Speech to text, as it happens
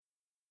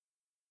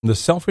The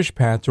Selfish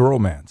Path to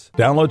Romance.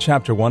 Download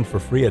Chapter 1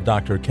 for free at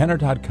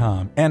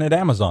drkenner.com and at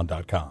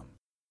amazon.com.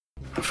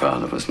 My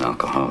father was an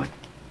alcoholic.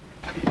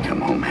 He'd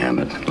come home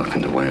hammered,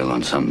 looking to wail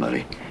on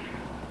somebody.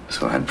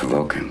 So I'd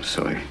provoke him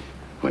so he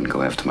wouldn't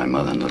go after my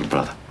mother and little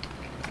brother.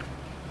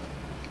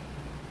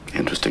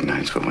 Interesting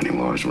nights were when he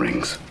wore his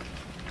rings.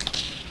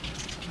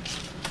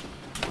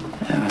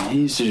 Yeah,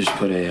 he used to just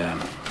put a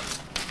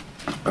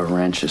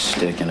wrench, a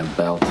stick, and a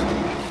belt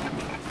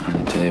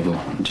on the table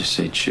and just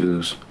say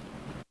choose.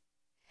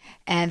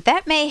 And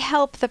that may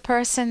help the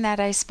person that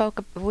I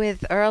spoke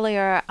with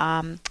earlier,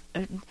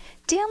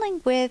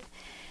 dealing with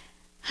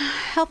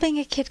helping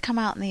a kid come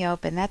out in the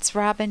open. That's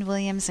Robin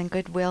Williams and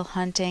Good Will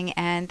Hunting,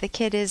 and the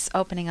kid is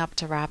opening up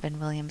to Robin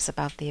Williams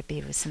about the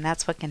abuse, and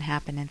that's what can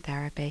happen in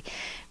therapy,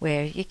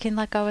 where you can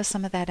let go of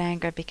some of that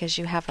anger because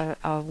you have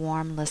a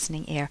warm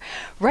listening ear.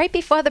 Right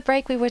before the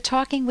break, we were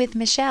talking with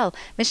Michelle.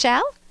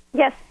 Michelle?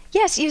 Yes.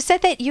 Yes, you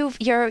said that you've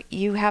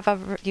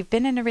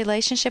been in a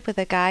relationship with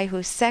a guy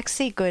who's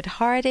sexy,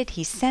 good-hearted,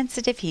 he's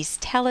sensitive, he's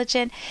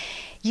intelligent.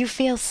 You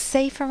feel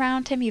safe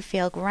around him, you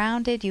feel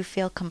grounded, you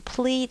feel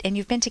complete, and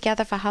you've been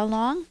together for how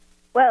long?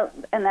 Well,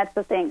 and that's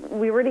the thing.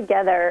 We were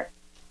together.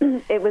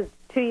 It was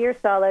 2 years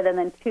solid, and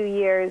then 2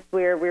 years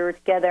where we were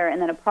together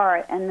and then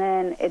apart. And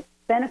then it's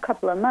been a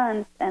couple of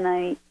months, and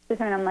I sit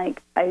there and I'm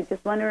like, I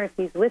just wonder if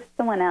he's with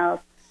someone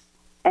else,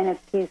 and if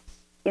he's,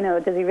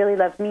 does he really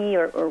love me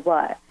or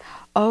what?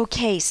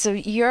 Okay, so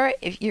you're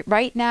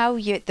right now,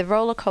 the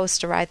roller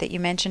coaster ride that you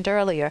mentioned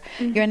earlier,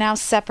 mm-hmm. You're now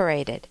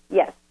separated.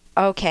 Yes.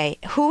 Okay,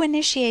 who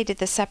initiated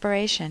the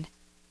separation?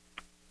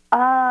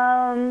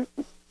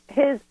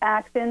 His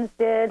actions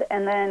did,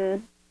 and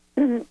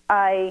then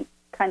I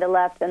kind of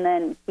left, and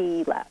then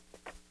he left.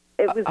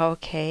 It was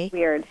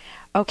weird.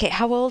 Okay,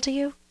 how old are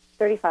you?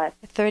 35.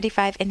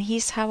 35, and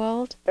he's how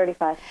old?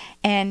 35.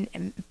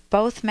 And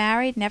both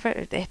married?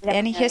 Never any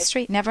married.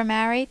 History? Never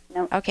married?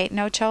 No. Okay,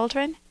 no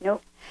children?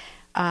 Nope.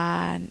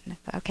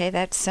 Okay,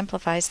 that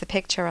simplifies the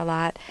picture a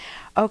lot.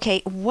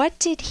 Okay, what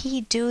did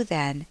he do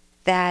then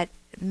that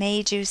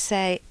made you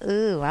say,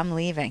 ooh, I'm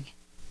leaving?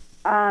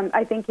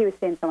 I think he was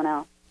seeing someone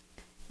else.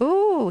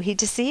 Ooh, he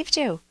deceived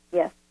you?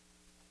 Yes.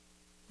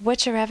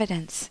 What's your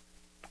evidence?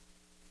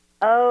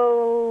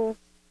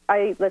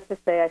 Let's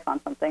just say I found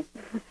something.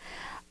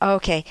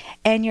 Okay,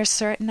 and you're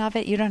certain of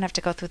it? You don't have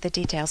to go through the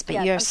details,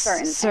 but you're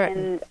certain.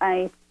 And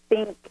I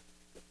think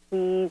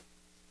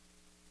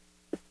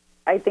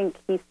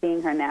he's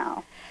seeing her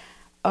now.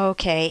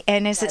 Okay,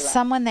 and is it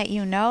someone that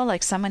you know,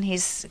 like someone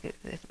he's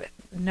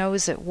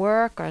knows at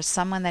work or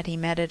someone that he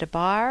met at a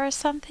bar or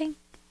something?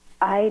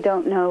 I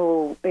don't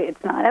know.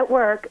 It's not at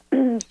work,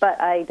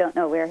 but I don't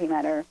know where he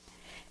met her.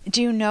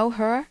 Do you know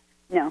her?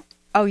 No.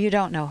 Oh, you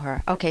don't know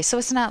her. Okay, so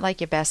it's not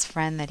like your best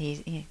friend that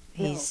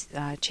he's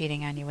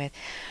cheating on you with.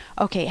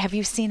 Okay, have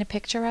you seen a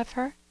picture of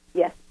her?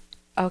 Yes.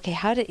 Okay,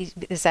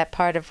 is that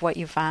part of what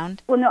you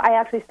found? Well, no, I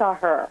actually saw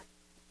her.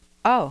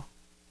 Oh,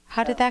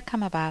 how did that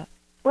come about?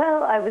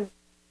 Well, I was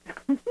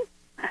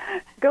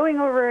going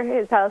over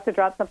his house to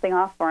drop something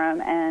off for him,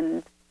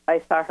 and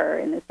I saw her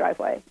in his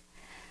driveway.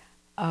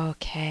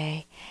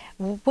 Okay.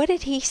 What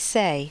did he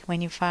say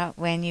when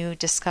you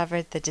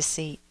discovered the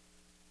deceit?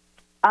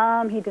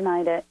 He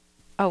denied it.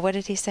 Oh, what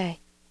did he say?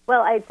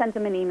 Well, I had sent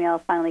him an email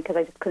finally because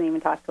I just couldn't even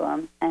talk to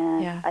him.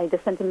 And I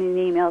just sent him an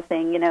email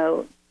saying,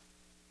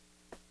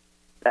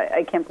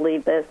 I can't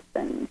believe this.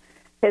 And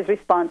his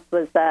response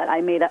was that I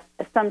made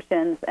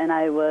assumptions and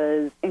I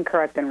was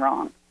incorrect and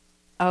wrong.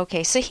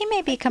 Okay, so he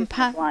may be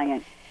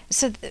lying.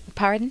 So,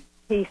 pardon?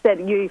 He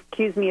said, you've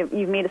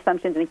made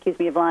assumptions and accused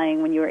me of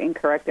lying when you were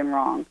incorrect and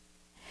wrong.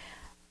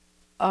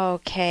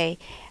 Okay.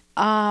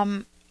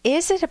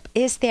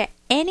 Is there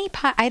any,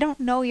 I don't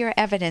know your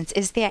evidence,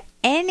 is there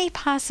any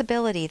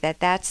possibility that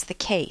that's the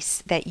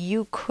case, that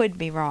you could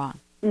be wrong?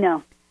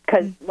 No,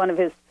 because one of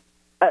his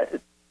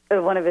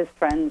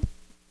friends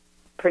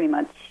pretty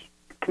much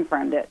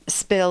confirmed it.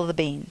 Spill the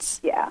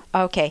beans. Yeah.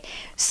 Okay,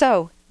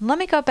 so let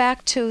me go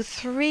back to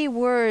 3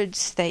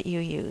 words that you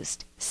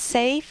used.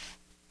 Safe,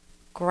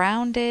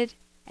 grounded,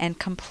 and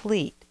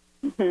complete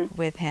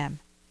with him.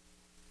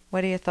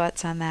 What are your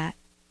thoughts on that?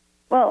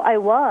 Well, I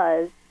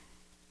was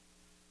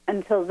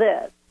until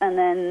this. And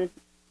then,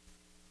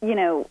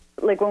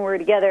 like when we were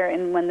together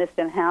and when this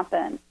didn't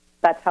happen,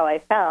 that's how I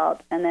felt.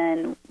 And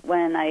then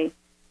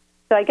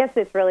so I guess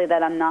it's really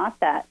that I'm not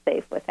that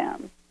safe with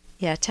him.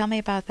 Yeah, tell me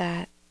about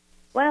that.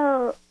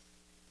 Well,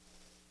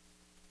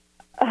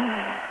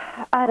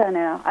 I don't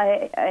know.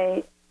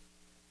 I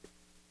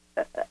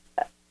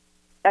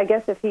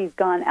guess if he's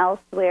gone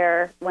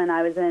elsewhere when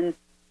I was in,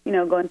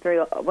 going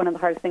through one of the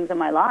hardest things in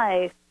my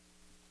life,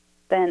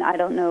 then I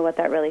don't know what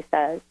that really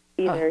says.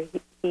 Either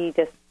he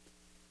just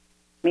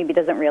maybe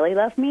doesn't really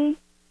love me,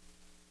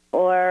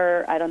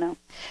 or I don't know.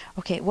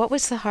 Okay, what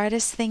was the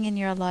hardest thing in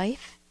your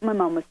life? My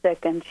mom was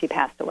sick and she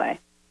passed away.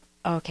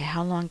 Okay,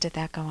 how long did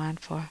that go on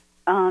for?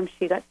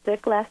 She got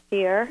sick last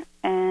year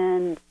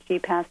and she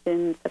passed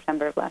in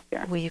September of last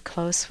year. Were you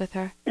close with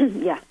her?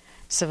 Yeah.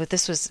 So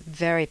this was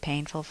very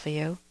painful for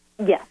you?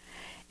 Yeah.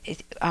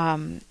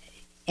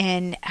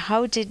 And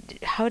how did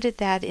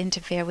that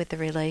interfere with the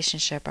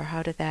relationship, or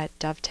how did that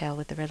dovetail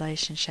with the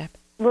relationship?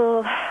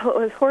 Well, what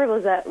was horrible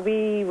is that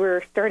we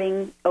were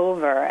starting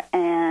over,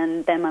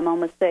 and then my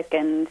mom was sick,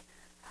 and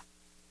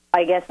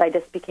I guess I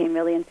just became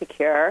really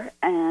insecure,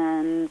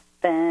 and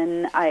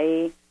then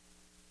I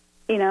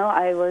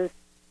was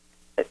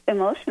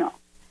emotional,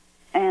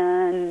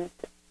 and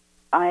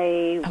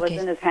I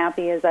wasn't as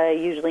happy as I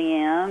usually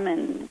am,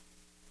 and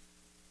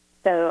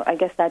so I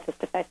guess that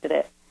just affected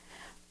it.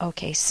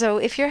 Okay, so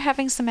if you're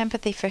having some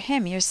empathy for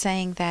him, you're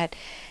saying that,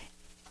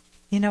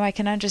 I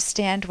can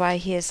understand why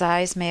his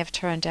eyes may have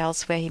turned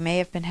elsewhere. He may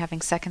have been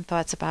having second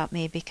thoughts about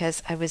me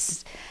because I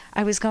was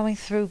going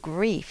through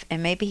grief,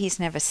 and maybe he's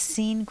never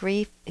seen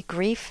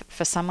grief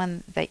for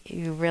someone that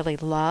you really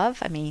love.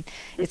 I mean,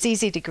 it's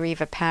easy to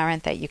grieve a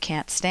parent that you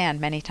can't stand.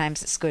 Many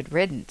times it's good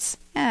riddance.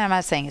 I'm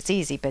not saying it's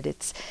easy, but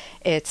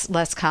it's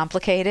less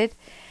complicated.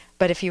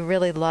 But if you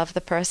really love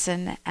the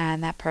person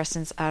and that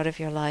person's out of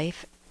your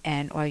life,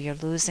 or you're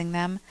losing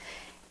them,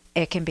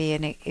 it can be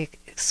an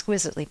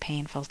exquisitely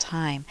painful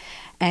time.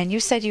 And you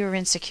said you were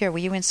insecure. Were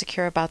you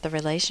insecure about the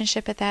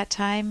relationship at that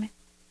time?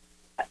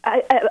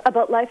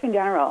 About life in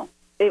general.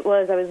 I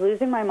was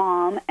losing my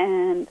mom,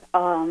 and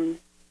I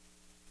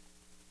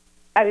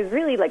was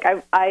really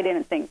I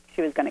didn't think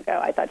she was going to go.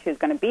 I thought she was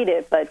going to beat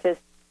it, but just,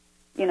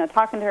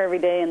 talking to her every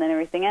day and then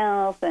everything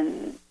else,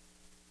 and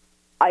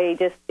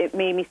it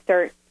made me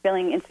start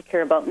feeling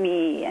insecure about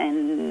me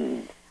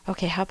and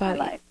okay, how about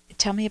my life.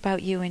 Tell me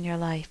about you and your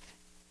life.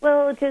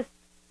 Well,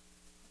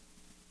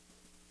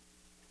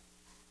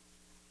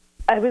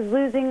 I was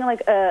losing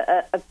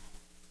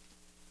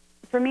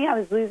for me, I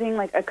was losing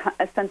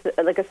a sense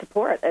of, a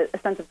support, a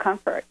sense of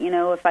comfort.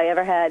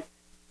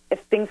 If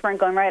things weren't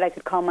going right, I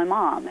could call my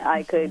mom.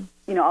 I could,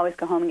 always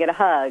go home and get a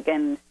hug,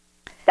 and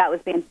that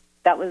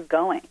was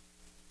going.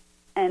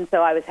 And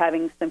so I was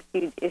having some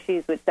huge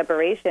issues with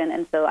separation,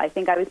 and so I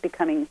think I was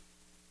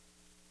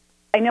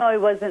I know I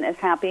wasn't as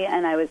happy,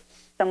 and I was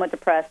somewhat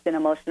depressed and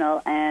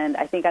emotional, and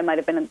I think I might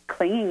have been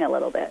clinging a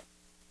little bit.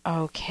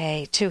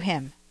 Okay, to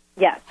him.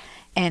 Yes.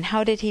 And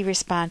how did he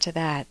respond to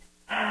that?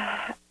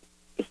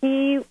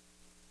 He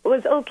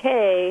was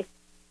okay,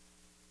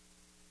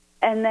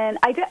 and then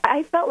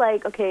I felt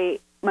like, okay,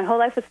 my whole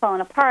life was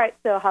falling apart,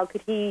 so how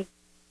could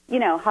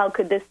how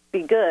could this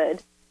be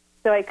good?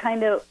 So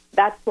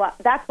that's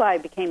why I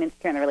became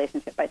insecure in the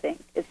relationship, I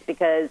think. It's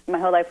because my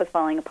whole life was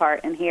falling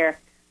apart, and here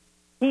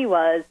he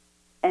was,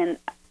 and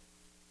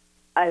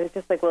I was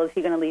just like, well, is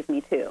he going to leave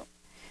me too?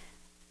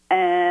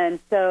 And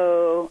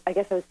so I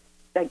guess I was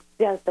like,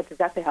 yes, that's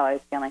exactly how I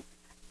was feeling.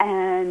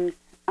 And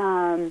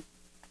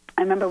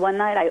I remember one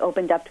night I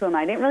opened up to him.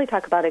 I didn't really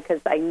talk about it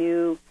because I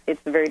knew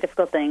it's a very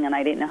difficult thing, and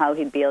I didn't know how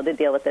he'd be able to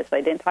deal with it, so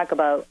I didn't talk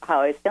about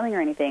how I was feeling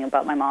or anything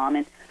about my mom.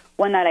 And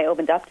one night I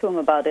opened up to him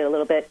about it a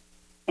little bit,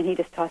 and he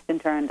just tossed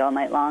and turned all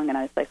night long, and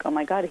I was like, oh,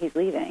 my God, he's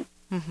leaving.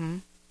 Mm-hmm.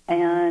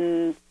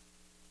 And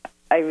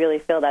I really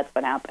feel that's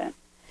what happened.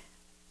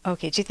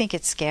 Okay, do you think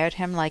it scared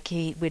him, like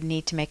he would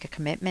need to make a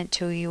commitment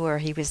to you, or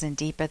he was in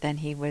deeper than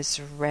he was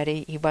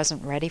ready? He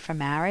wasn't ready for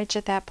marriage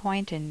at that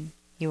point, and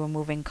you were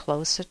moving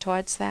closer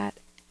towards that?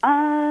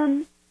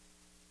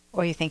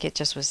 Or you think it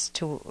just was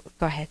too...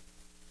 Go ahead.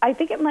 I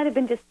think it might have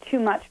been just too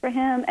much for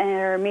him,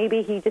 or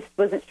maybe he just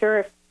wasn't sure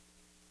if,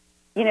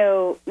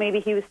 maybe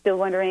he was still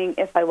wondering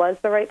if I was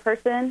the right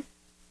person,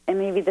 and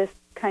maybe this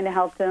kind of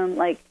helped him.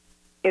 I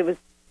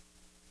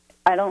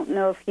don't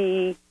know if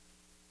he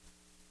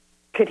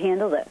could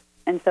handle this,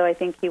 and so I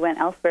think he went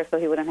elsewhere so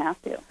he wouldn't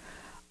have to.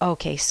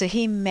 Okay, so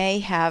he may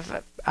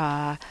have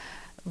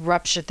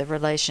ruptured the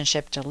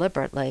relationship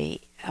deliberately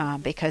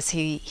because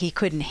he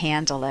couldn't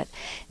handle it.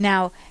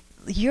 Now,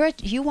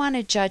 you want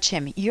to judge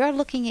him. You're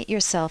looking at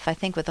yourself, I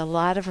think, with a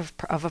lot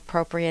of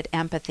appropriate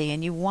empathy,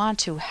 and you want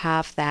to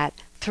have that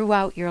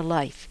throughout your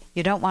life.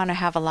 You don't want to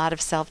have a lot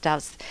of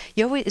self-doubts.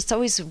 It's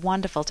always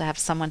wonderful to have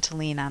someone to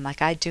lean on. Like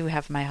I do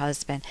have my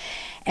husband,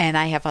 and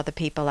I have other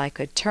people I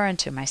could turn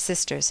to, my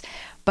sisters.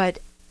 But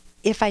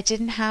if I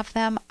didn't have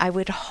them, I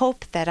would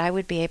hope that I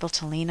would be able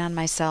to lean on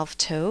myself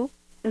too.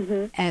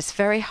 Mm-hmm. And it's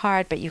very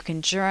hard, but you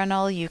can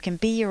journal. You can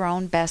be your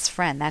own best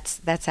friend.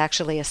 That's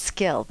actually a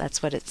skill.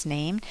 That's what it's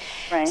named.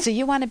 Right. So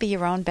you want to be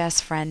your own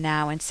best friend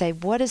now and say,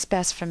 what is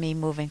best for me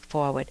moving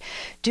forward?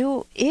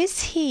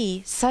 Is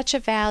he such a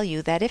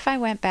value that if I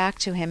went back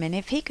to him and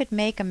if he could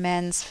make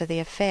amends for the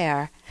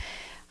affair,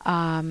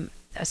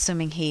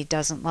 assuming he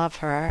doesn't love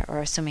her or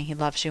assuming he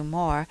loves you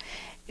more,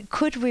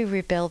 could we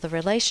rebuild the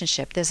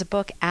relationship? There's a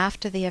book,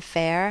 After the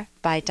Affair,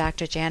 by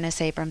Dr.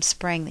 Janice Abrams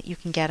Spring that you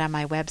can get on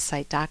my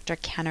website,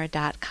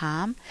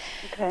 drkenner.com.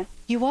 Okay.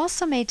 You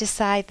also may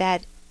decide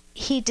that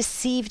he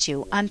deceived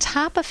you. On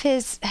top of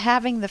his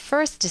having the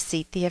first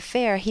deceit, the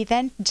affair, he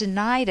then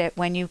denied it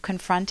when you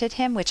confronted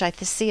him, which I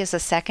see as a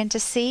second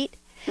deceit.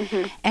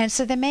 Mm-hmm. And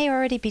so there may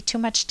already be too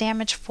much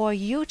damage for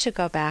you to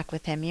go back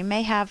with him. You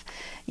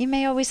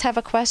may always have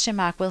a question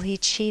mark, will he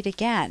cheat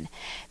again?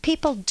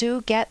 People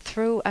do get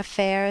through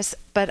affairs,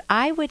 but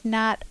I would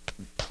not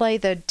play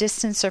the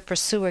distance or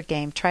pursuer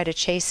game, try to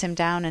chase him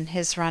down and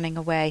his running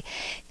away.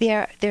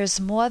 There's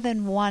more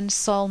than one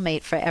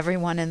soulmate for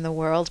everyone in the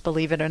world,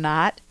 believe it or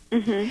not.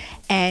 Mm-hmm.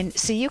 And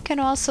so you can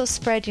also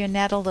spread your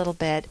net a little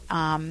bit.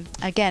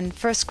 Again,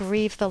 first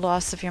grieve the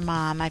loss of your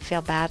mom. I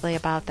feel badly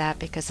about that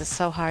because it's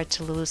so hard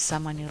to lose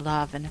someone you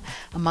love, and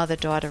a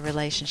mother-daughter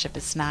relationship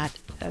is not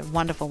a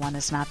wonderful one,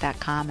 is not that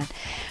common.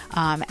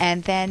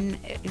 And then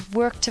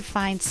work to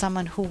find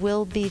someone who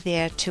will be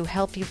there to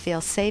help you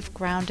feel safe,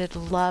 grounded,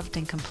 loved,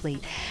 and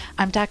complete.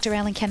 I'm Dr.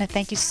 Ellen Kenner.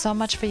 Thank you so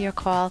much for your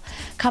call.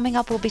 Coming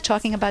up, we'll be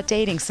talking about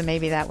dating, so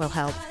maybe that will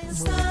help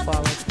moving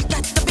forward.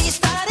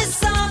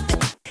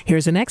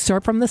 Here's an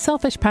excerpt from The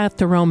Selfish Path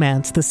to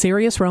Romance, the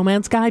Serious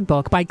Romance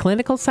Guidebook by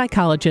clinical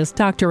psychologist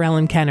Dr.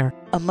 Ellen Kenner.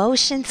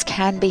 Emotions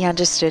can be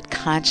understood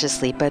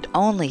consciously, but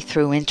only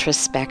through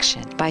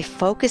introspection, by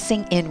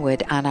focusing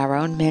inward on our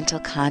own mental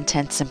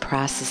contents and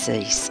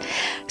processes.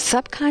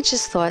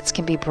 Subconscious thoughts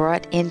can be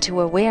brought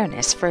into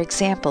awareness. For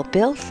example,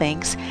 Bill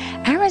thinks,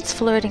 Aaron's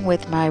flirting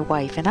with my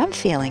wife and I'm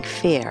feeling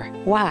fear.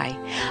 Why?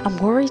 I'm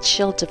worried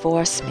she'll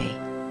divorce me.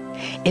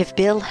 If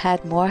Bill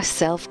had more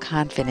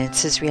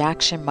self-confidence, his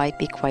reaction might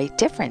be quite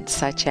different,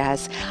 such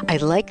as, I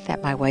like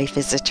that my wife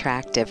is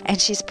attractive,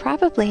 and she's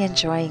probably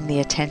enjoying the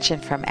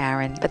attention from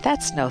Aaron, but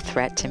that's no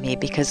threat to me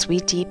because we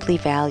deeply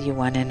value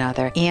one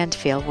another and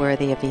feel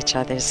worthy of each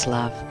other's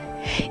love.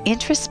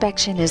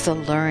 Introspection is a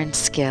learned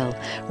skill.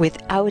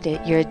 Without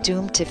it, you're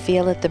doomed to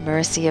feel at the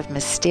mercy of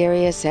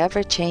mysterious,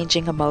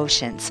 ever-changing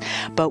emotions.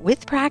 But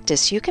with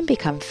practice, you can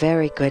become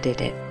very good at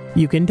it.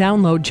 You can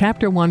download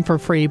Chapter 1 for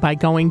free by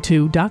going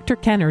to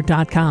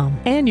drkenner.com,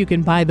 and you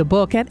can buy the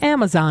book at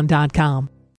amazon.com.